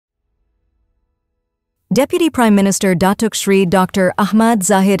Deputy Prime Minister Datuk Seri Dr. Ahmad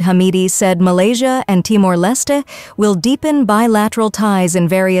Zahid Hamidi said Malaysia and Timor-Leste will deepen bilateral ties in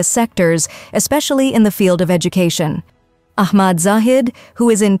various sectors, especially in the field of education. Ahmad Zahid, who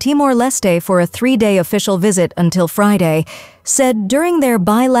is in Timor-Leste for a 3-day official visit until Friday, said during their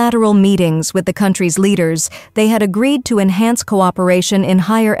bilateral meetings with the country's leaders, they had agreed to enhance cooperation in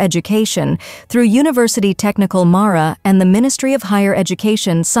higher education through University Technical Mara and the Ministry of Higher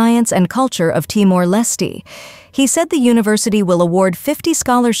Education, Science and Culture of Timor-Leste. He said the university will award 50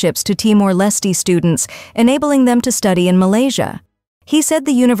 scholarships to Timor-Leste students, enabling them to study in Malaysia. He said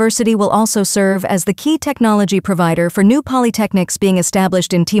the university will also serve as the key technology provider for new polytechnics being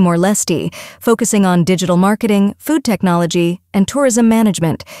established in Timor-Leste, focusing on digital marketing, food technology, and tourism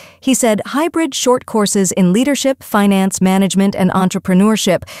management. He said hybrid short courses in leadership, finance, management, and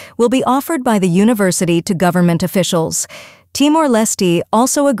entrepreneurship will be offered by the university to government officials. Timor-Leste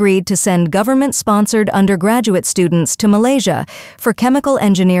also agreed to send government-sponsored undergraduate students to Malaysia for chemical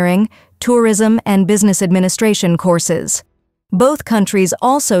engineering, tourism, and business administration courses. Both countries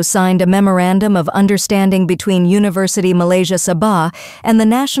also signed a Memorandum of Understanding between University Malaysia Sabah and the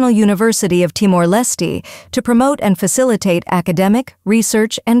National University of Timor-Leste to promote and facilitate academic,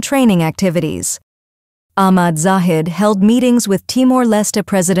 research, and training activities. Ahmad Zahid held meetings with Timor-Leste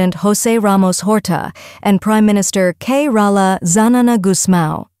President José Ramos-Horta and Prime Minister K. Rala Zanana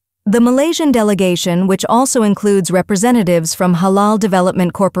Gusmao. The Malaysian delegation, which also includes representatives from Halal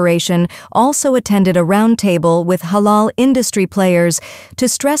Development Corporation, also attended a roundtable with halal industry players to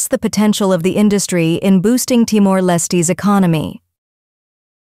stress the potential of the industry in boosting Timor-Leste's economy.